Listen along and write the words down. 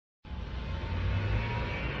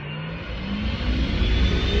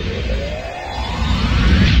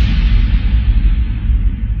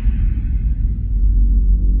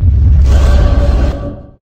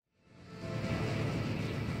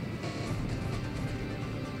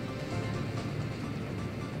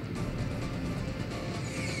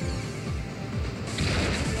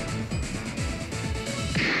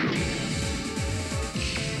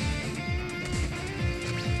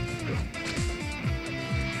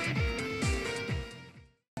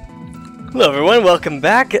Hello everyone, welcome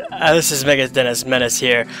back. This is MegaDennismenace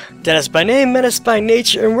here. Dennis by name, Menace by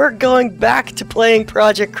nature, and we're going back to playing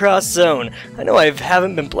Project Cross Zone. I know I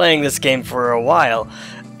haven't been playing this game for a while.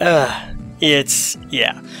 I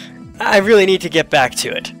really need to get back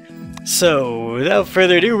to it. So, without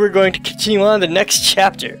further ado, we're going to continue on the next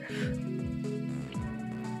chapter.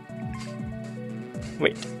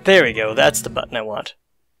 Wait, there we go, that's the button I want.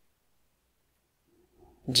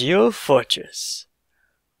 Geo-Fortress.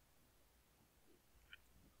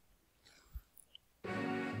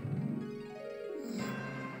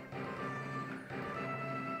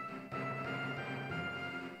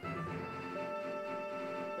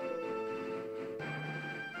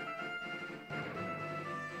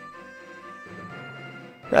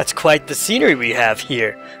 That's quite the scenery we have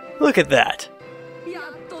here. Look at that.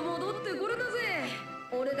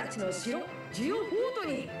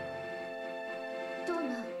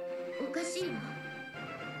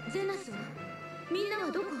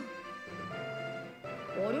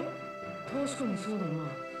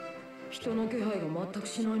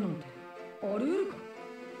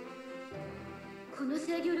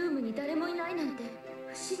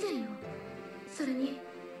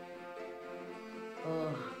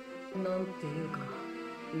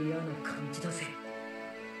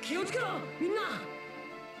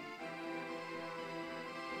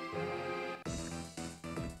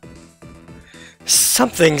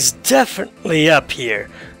 Something's definitely up here.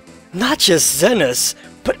 Not just Zenas,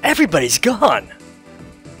 but everybody's gone.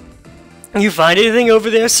 You find anything over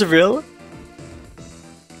there, Cyril?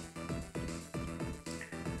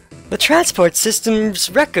 The transport system's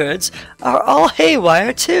records are all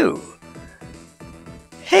haywire too.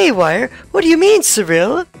 Haywire? What do you mean,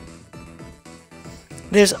 Cyril?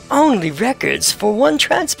 There's only records for one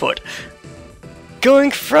transport,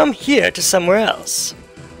 going from here to somewhere else.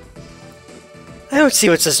 I don't see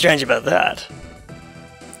what's so strange about that.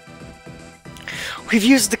 We've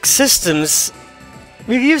used the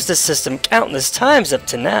system countless times up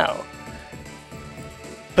to now.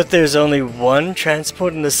 But there's only one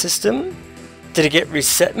transport in the system? Did it get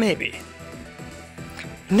reset maybe?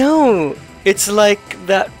 No, it's like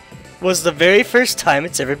that was the very first time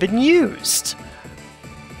it's ever been used.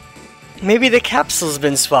 Maybe the capsule's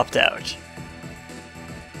been swapped out.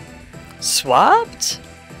 Swapped?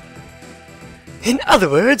 In other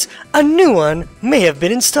words, a new one may have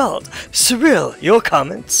been installed. Cyril, your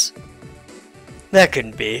comments? That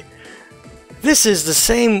couldn't be. This is the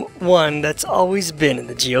same one that's always been in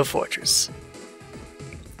the Geo-Fortress.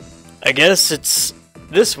 I guess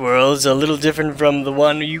this world's a little different from the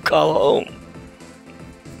one you call home.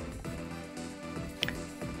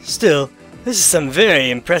 Still, this is some very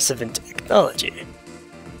impressive in technology.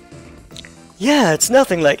 Yeah, it's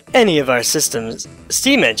nothing like any of our system's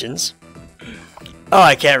steam engines. Oh,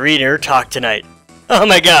 I can't read or talk tonight. Oh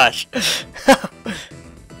my gosh.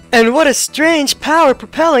 And what a strange power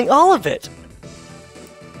propelling all of it.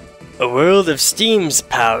 A world of steam's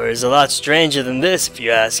power is a lot stranger than this, if you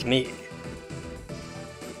ask me.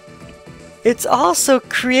 It's all so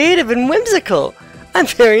creative and whimsical. I'm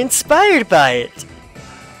very inspired by it.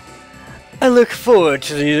 I look forward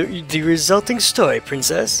to the resulting story,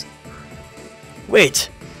 Princess. Wait,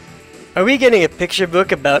 are we getting a picture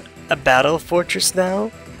book about a battle fortress now?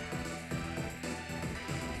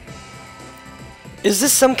 Is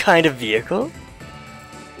this some kind of vehicle?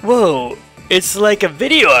 Whoa, it's like a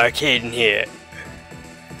video arcade in here.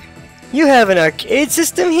 You have an arcade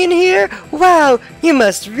system in here? Wow, you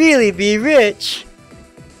must really be rich.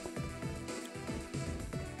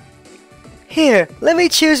 Here, let me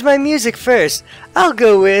choose my music first. I'll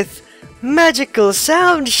go with Magical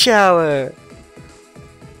Sound Shower.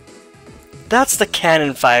 That's the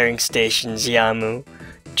cannon firing station, Xiamu.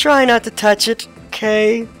 Try not to touch it,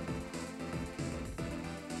 okay?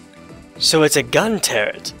 So it's a gun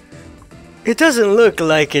turret. It doesn't look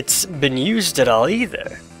like it's been used at all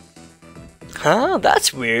either. Huh?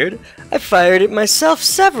 That's weird. I fired it myself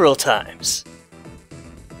several times.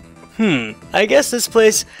 I guess this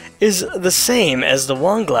place is the same as the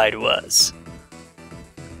Wonglide was.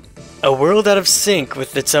 A world out of sync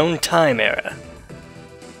with its own time era.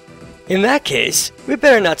 In that case, we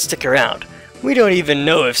better not stick around. We don't even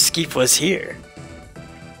know if Skeef was here.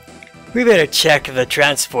 We better check the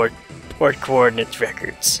transport coordinate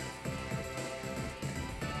records.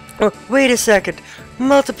 Oh, wait a second.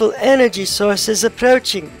 Multiple energy sources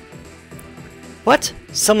approaching. What?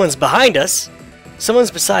 Someone's behind us?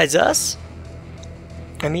 Someone's besides us?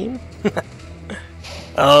 I mean?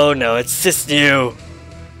 Oh no, it's just you.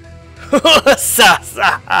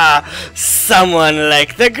 Someone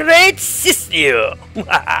like the great Sisnu.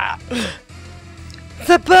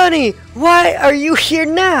 The bunny! Why are you here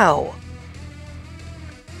now?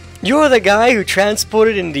 You're the guy who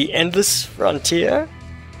transported in the endless frontier?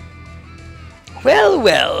 Well,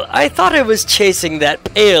 well, I thought I was chasing that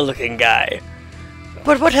pale-looking guy.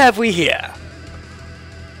 But what have we here?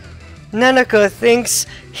 Nanako thinks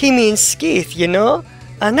he means Skeeth, you know?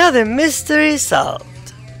 Another mystery solved.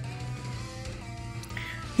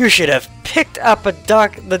 You should have picked up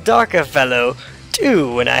the darker fellow,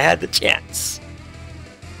 too, when I had the chance.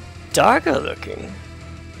 Darker looking?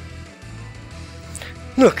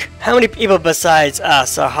 Look, how many people besides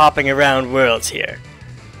us are hopping around worlds here?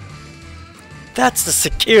 That's the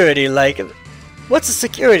security like... What's the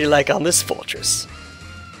security like on this fortress?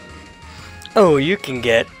 Oh, you can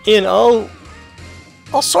get in all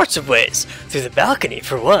sorts of ways. Through the balcony,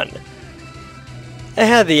 for one. I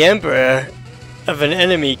had the Emperor of an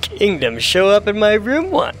enemy kingdom show up in my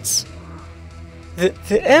room once.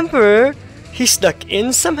 The Emperor? He snuck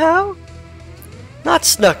in somehow? Not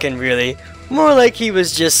snuck in, really. More like he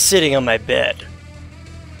was just sitting on my bed.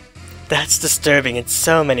 That's disturbing in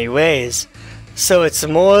so many ways. So it's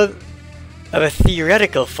more of a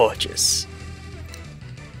theoretical fortress.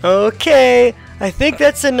 Okay, I think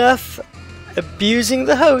that's enough abusing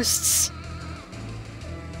the hosts.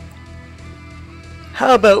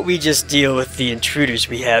 How about we just deal with the intruders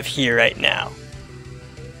we have here right now?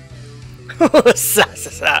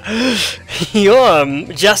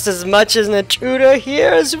 You're just as much as an intruder here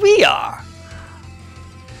as we are.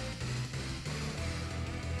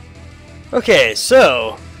 Okay,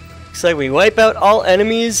 so looks like we wipe out all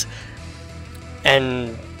enemies,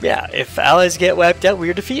 and yeah, if allies get wiped out,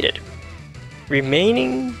 we're defeated.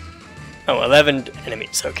 Remaining... Oh, 11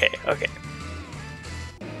 enemies. Okay, okay.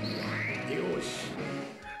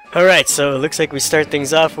 Alright, so it looks like we start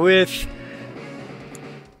things off with...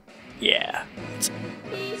 Yeah. Let's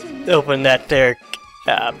open that there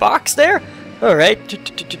box there. Alright.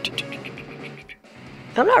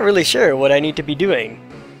 I'm not really sure what I need to be doing.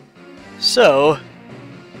 So,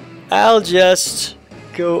 I'll just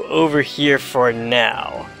go over here for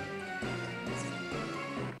now.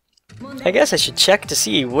 I guess I should check to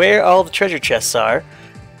see where all the treasure chests are,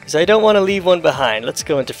 because I don't want to leave one behind. Let's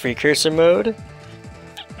go into free cursor mode.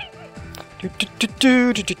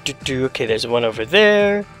 Okay, there's one over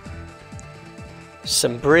there.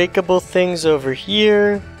 Some breakable things over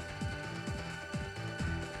here.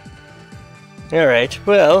 Alright,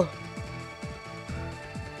 well...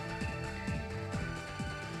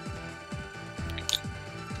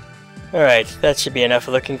 Alright, that should be enough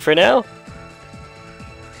looking for now.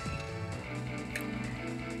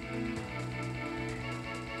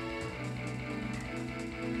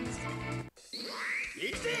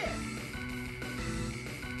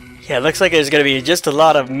 Yeah, it looks like there's gonna be just a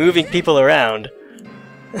lot of moving people around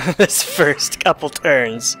this first couple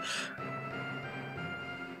turns.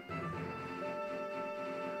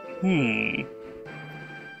 I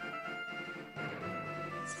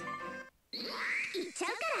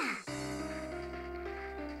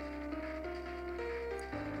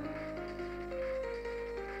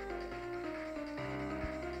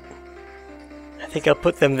think I'll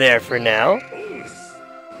put them there for now.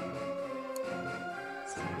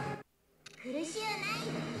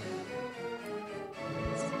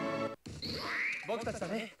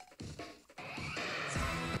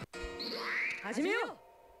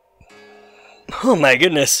 Oh my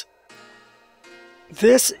goodness.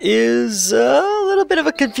 This is a little bit of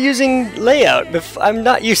a confusing layout. I'm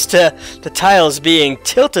not used to the tiles being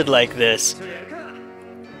tilted like this.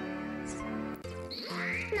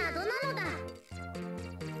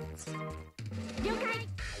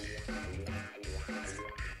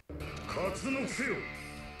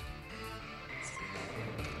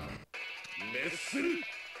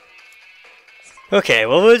 Okay,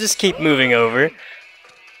 well we'll just keep moving over.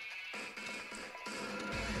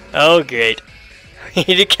 Oh great. We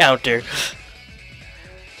need a counter.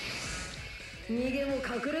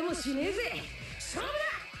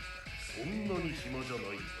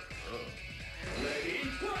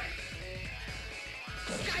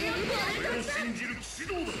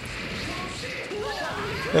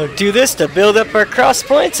 We'll do this to build up our cross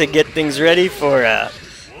points and get things ready for a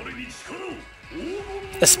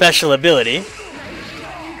special ability.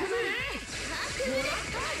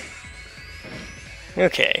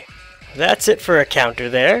 Okay, that's it for a counter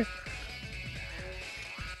there.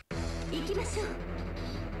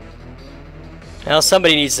 Now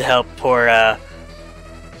somebody needs to help poor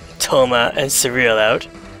Toma and Cyril out.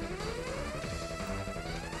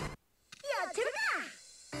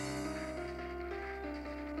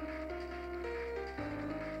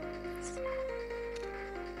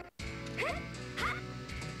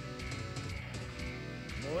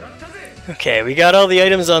 Okay, we got all the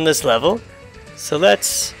items on this level, so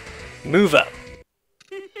let's move up.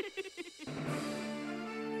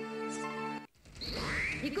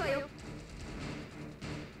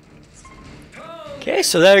 Okay,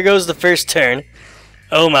 so there goes the first turn.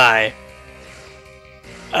 Oh my.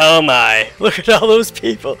 Oh my. Look at all those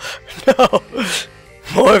people. No.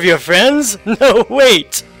 More of your friends? No,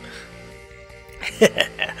 wait.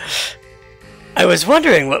 I was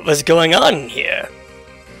wondering what was going on here.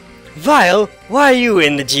 Vile, why are you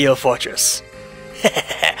in the Geo-Fortress?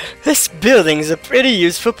 This building's a pretty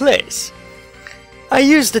useful place. I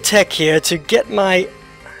used the tech here to get my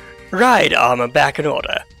ride armor back in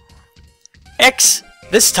order. X,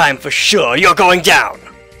 this time for sure you're going down!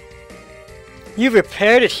 You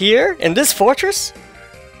repaired it here, in this fortress?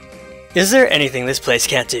 Is there anything this place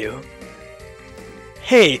can't do?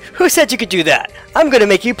 Hey, who said you could do that? I'm gonna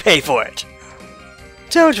make you pay for it!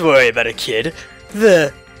 Don't worry about it, kid.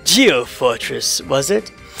 The Geo-Fortress, was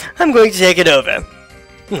it? I'm going to take it over.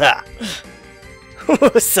 Ha!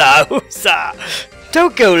 Woosa, woosa!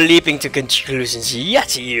 Don't go leaping to conclusions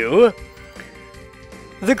yet, you!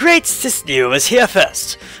 The great Cisnew was here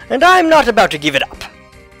first, and I'm not about to give it up.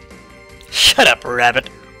 Shut up,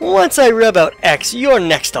 rabbit. Once I rub out X, you're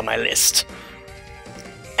next on my list.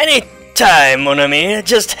 Anytime, mon ami.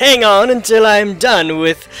 Just hang on until I'm done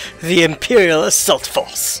with the Imperial Assault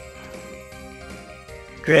Force.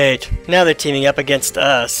 Great. Now they're teaming up against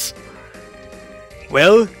us.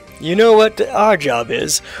 Well, you know what our job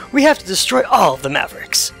is. We have to destroy all of the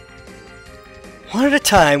Mavericks. One at a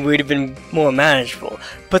time would have been more manageable,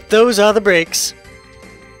 but those are the breaks.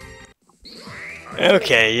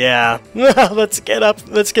 Okay, yeah. Let's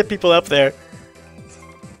get people up there.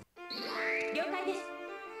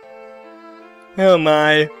 Oh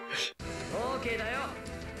my.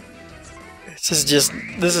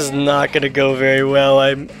 This is not gonna go very well.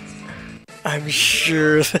 I'm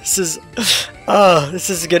sure this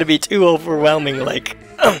is gonna be too overwhelming, like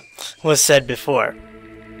was said before.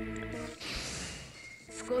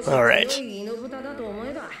 Alright.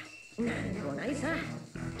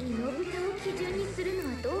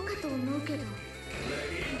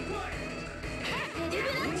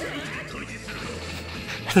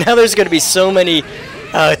 Now there's going to be so many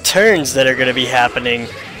turns that are going to be happening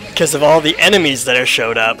because of all the enemies that are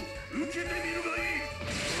showed up.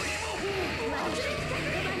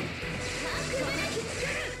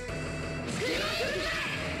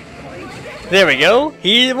 There we go.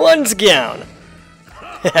 One's down.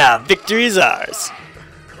 Victory's ours.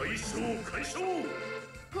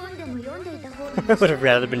 I would have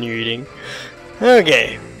rather been reading.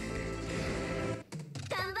 Okay.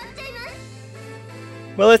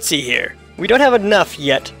 Well, let's see here. We don't have enough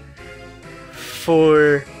yet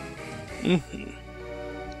for...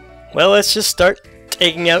 Well, let's just start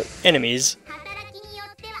taking out enemies.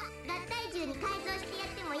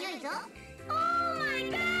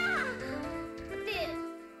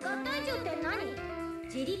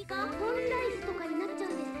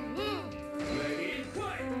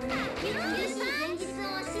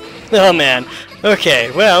 Oh man.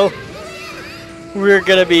 Okay, well, we're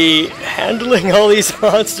gonna be handling all these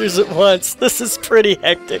monsters at once. This is pretty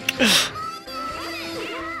hectic.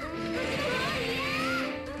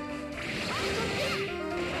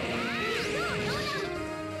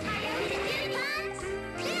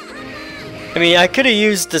 I mean, I could have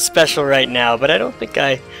used the special right now, but I don't think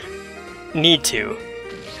I need to.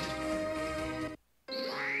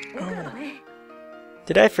 Oh.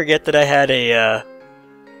 Did I forget that I had a,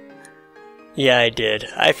 Yeah, I did.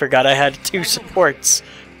 I forgot I had 2 supports.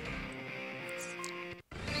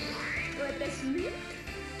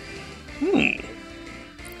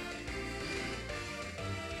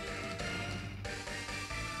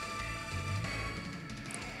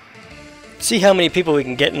 See how many people we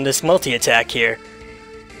can get in this multi-attack here.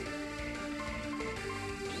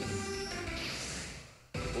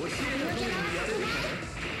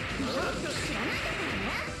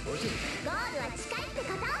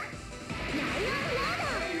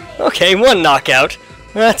 Okay, 1 knockout.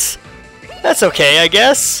 That's okay, I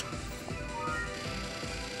guess.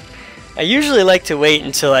 I usually like to wait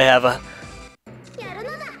until I have a...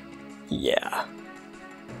 Yeah.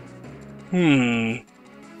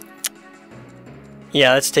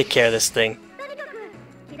 Yeah, let's take care of this thing.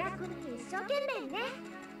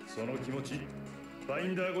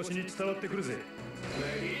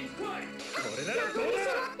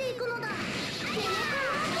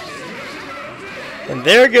 And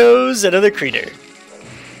there goes another creature.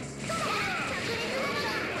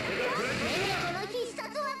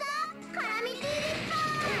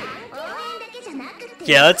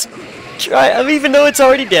 Yeah, let's try, even though it's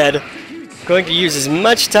already dead. going to use as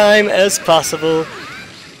much time as possible,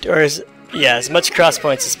 or as much cross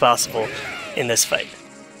points as possible in this fight.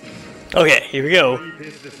 Okay, here we go.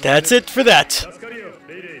 That's it for that.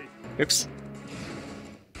 Oops.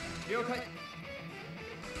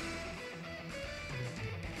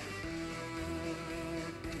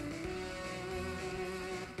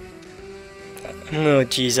 Oh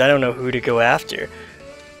geez, I don't know who to go after.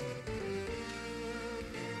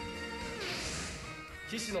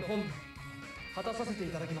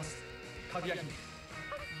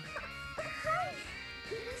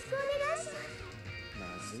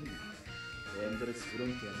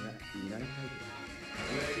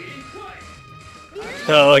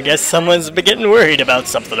 Oh, I guess someone's been getting worried about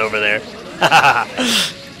something over there.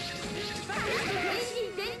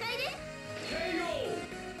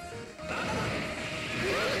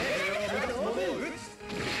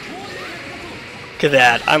 Look at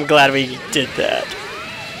that. I'm glad we did that.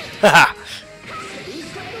 Haha.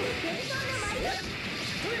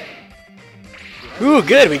 Ooh,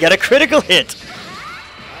 good. We got a critical hit.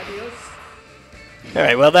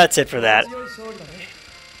 Alright, well, that's it for that.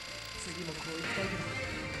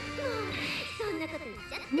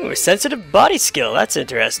 Ooh, sensitive body skill. That's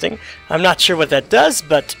interesting. I'm not sure what that does,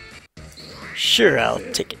 but sure, I'll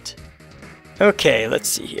take it. Okay, let's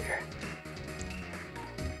see here.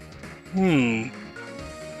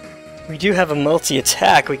 We do have a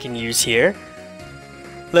multi-attack we can use here.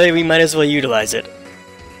 We might as well utilize it.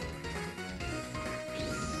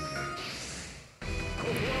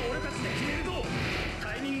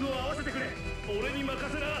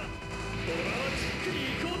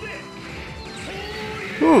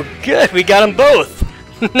 Ooh, good! We got them both!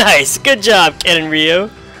 Nice! Good job, Ken and Ryo!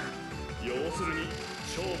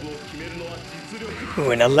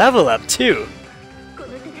 Ooh, and a level up, too!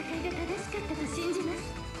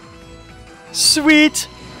 Sweet!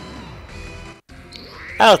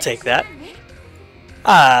 I'll take that.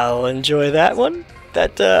 I'll enjoy that one.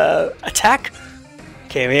 That, attack.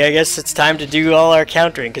 Okay, maybe I guess it's time to do all our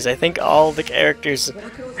countering, because I think all the characters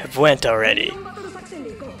have went already.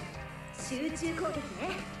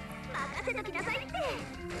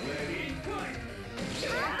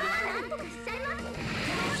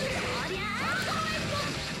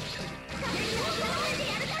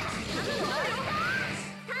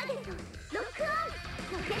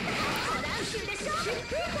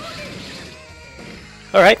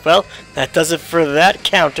 Alright, well, that does it for that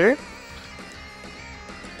counter.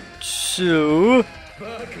 So...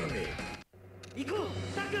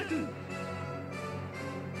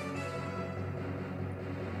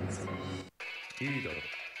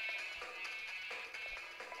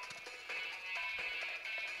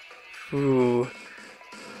 Ooh.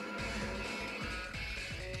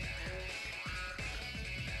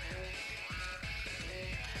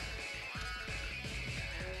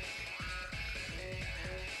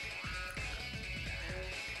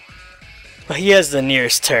 Well, he has the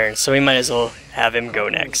nearest turn, so we might as well have him go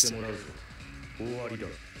next.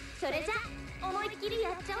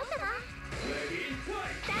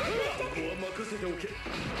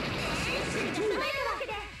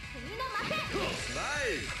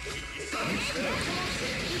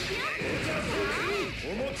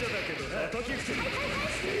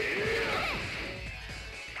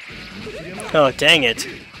 Oh, dang it.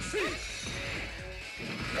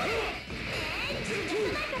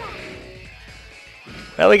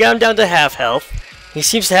 Well, we got him down to half health. He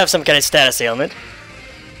seems to have some kind of status ailment.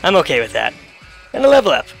 I'm okay with that. And a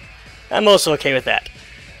level up. I'm also okay with that.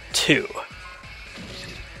 2.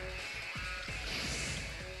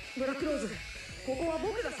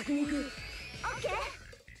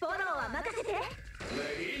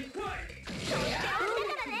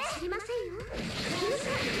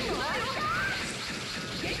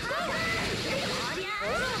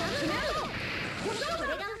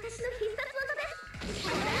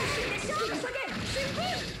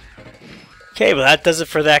 Okay, well that does it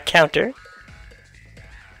for that counter.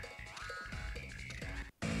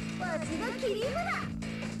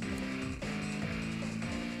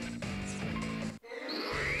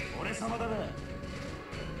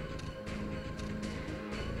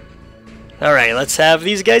 Alright, let's have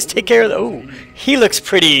these guys take care of the... Oh, he looks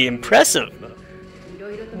pretty impressive.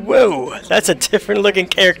 Whoa, that's a different looking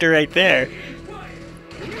character right there.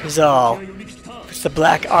 He's all... with the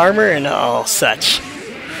black armor and all such.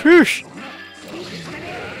 Whoosh.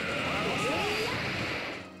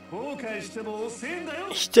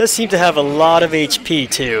 He does seem to have a lot of HP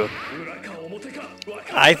too.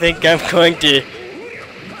 I think I'm going to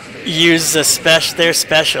use their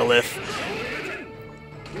special if...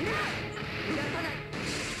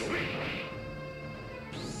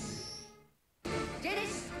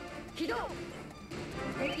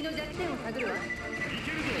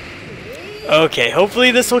 Okay,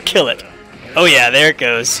 hopefully this will kill it. Oh yeah, there it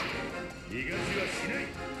goes.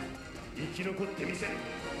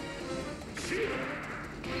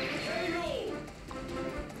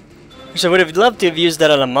 So I would have loved to have used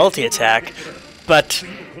that on a multi-attack, but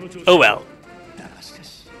oh well.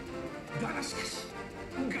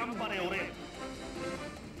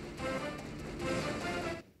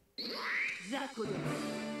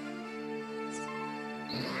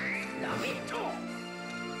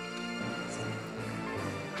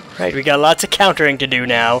 Right, we got lots of countering to do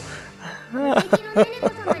now. Oh,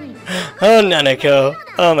 Nanako.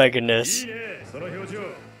 Oh my goodness.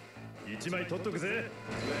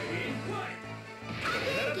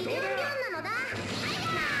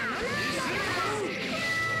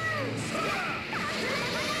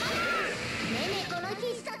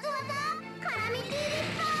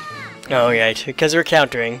 Oh, right, because we're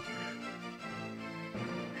countering.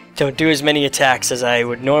 Don't do as many attacks as I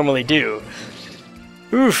would normally do.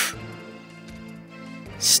 Oof!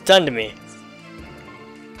 Stunned me.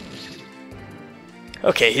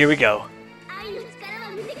 Okay, here we go.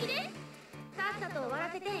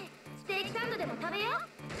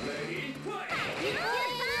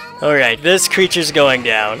 Alright, this creature's going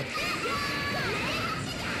down.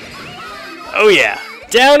 Oh yeah,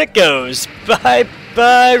 down it goes! Bye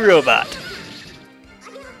bye, robot!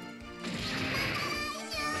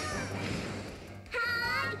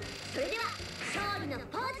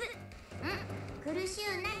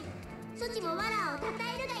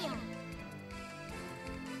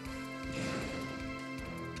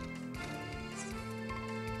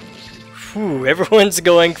 Whew, everyone's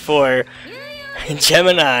going for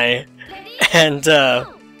Gemini and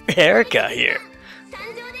Erica here.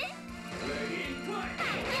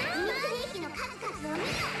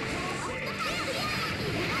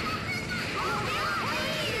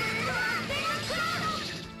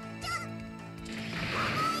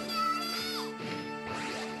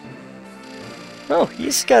 Oh,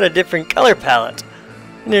 he's got a different color palette.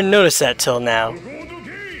 I didn't notice that till now.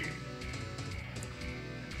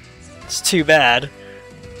 It's too bad.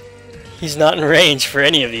 He's not in range for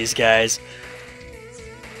any of these guys.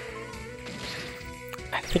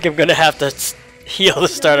 I think I'm gonna have to heal the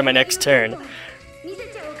start of my next turn.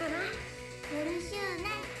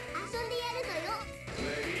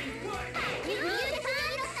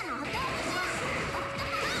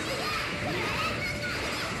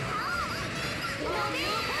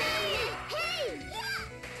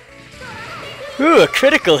 Ooh, a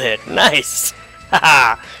critical hit! Nice!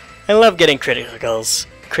 Haha! I love getting criticals.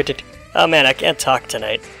 Oh man, I can't talk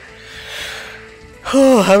tonight.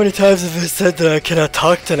 Oh, how many times have I said that I cannot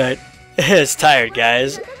talk tonight? It's tired,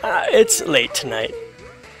 guys. It's late tonight.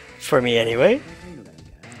 For me, anyway.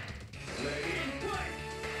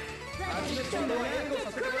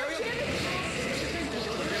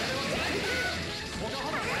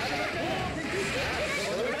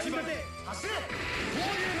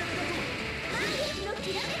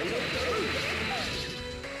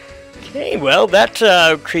 Okay, well,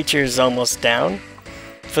 that creature's almost down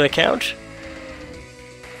for the count.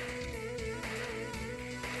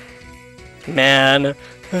 Man,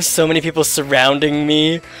 there's so many people surrounding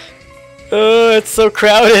me. Oh, it's so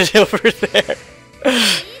crowded over there.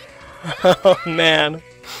 Oh, man.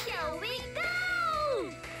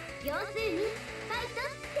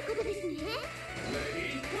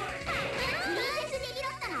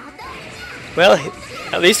 Well,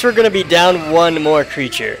 at least we're going to be down one more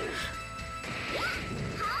creature.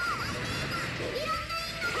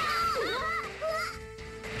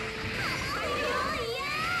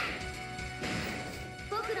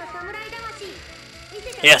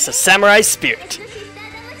 Yes, a samurai spirit.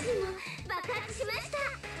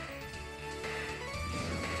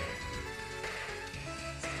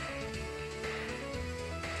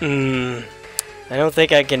 I don't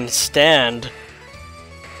think I can stand.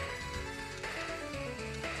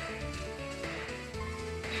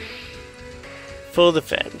 Full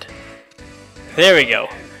defend. There we go.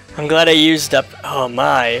 I'm glad I used up. Oh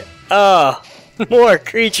my. Oh, more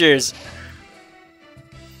creatures.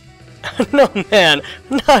 No, man,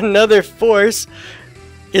 not another force.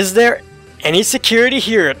 Is there any security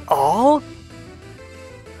here at all?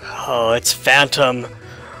 Oh, it's Phantom.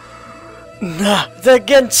 Nah, the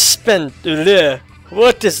Genspen.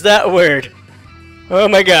 What is that word? Oh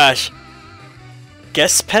my gosh.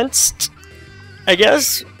 Gespenst? I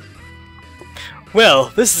guess?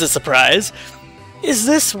 Well, this is a surprise. Is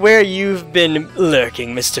this where you've been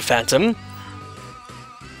lurking, Mr. Phantom?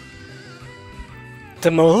 The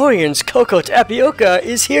Malorian's Cocoa Tapioca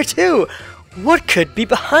is here too! What could be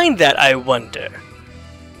behind that, I wonder?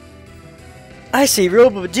 I see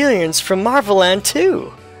Robodelians from Marveland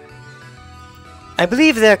too. I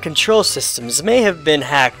believe their control systems may have been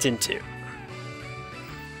hacked into.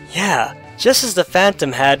 Yeah, just as the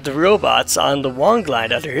Phantom had the robots on the Wong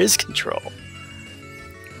line under his control.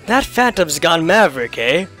 That Phantom's gone maverick,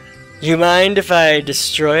 eh? You mind if I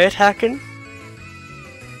destroy it, Hacken?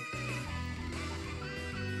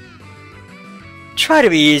 Try to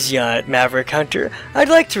be easy on it, Maverick Hunter. I'd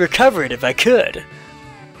like to recover it if I could.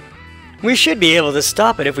 We should be able to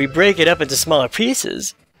stop it if we break it up into smaller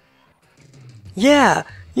pieces. Yeah,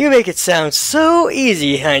 you make it sound so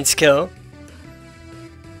easy, Heinzkill.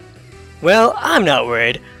 Well, I'm not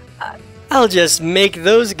worried. I'll just make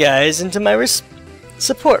those guys into my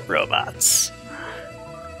support robots.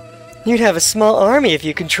 You'd have a small army if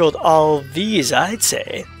you controlled all these, I'd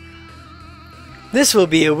say. This will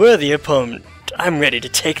be a worthy opponent. I'm ready to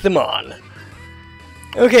take them on.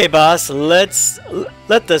 Okay, boss, let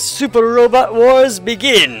the Super Robot Wars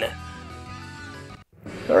begin!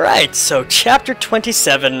 Alright, so Chapter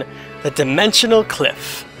 27, The Dimensional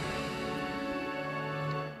Cliff.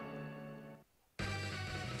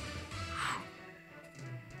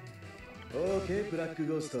 Okay, Black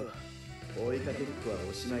Ghost. 追いかけっこは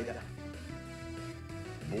おしまいだ。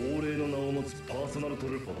亡霊の名を持つパーソナルト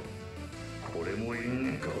ルーパー。これも因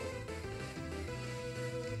縁か。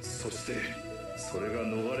そしてそれが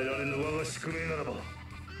逃れられぬ我が宿命ならば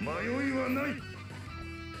迷いはない。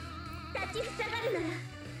立ちふさがるなら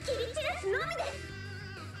切り散らすのみで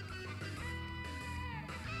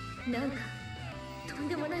す。なんかとん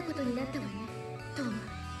でもないことになったわね、トム。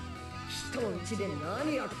人んちで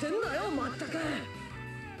何やってんだよ、まったく。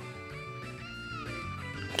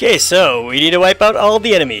Okay, so we need to wipe out all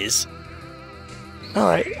the enemies.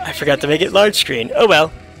 Alright, I forgot to make it large screen. Oh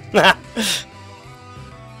well.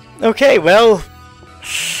 Okay, well.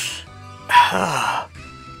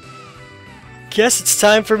 Guess it's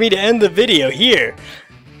time for me to end the video here.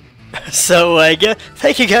 So I guess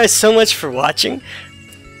thank you guys so much for watching.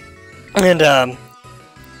 And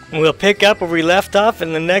we'll pick up where we left off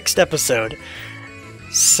in the next episode.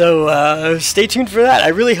 So, stay tuned for that. I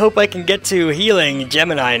really hope I can get to healing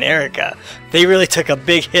Gemini and Erica. They really took a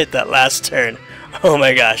big hit that last turn. Oh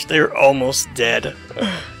my gosh, they were almost dead.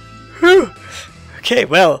 Whew. Okay,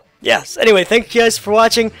 well, yes. Anyway, thank you guys for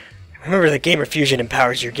watching. Remember that gamerfuzion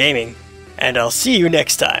empowers your gaming. And I'll see you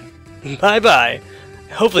next time. Bye-bye.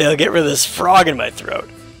 Hopefully I'll get rid of this frog in my throat.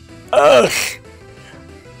 Ugh.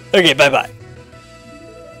 Okay, bye-bye.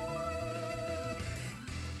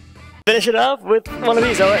 Finish it off with one of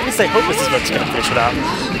these. Oh, at least I hope this is what's gonna finish it off.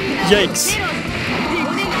 Yikes.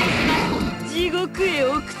 地獄へ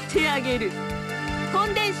送ってあげる。コ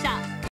ンデンサー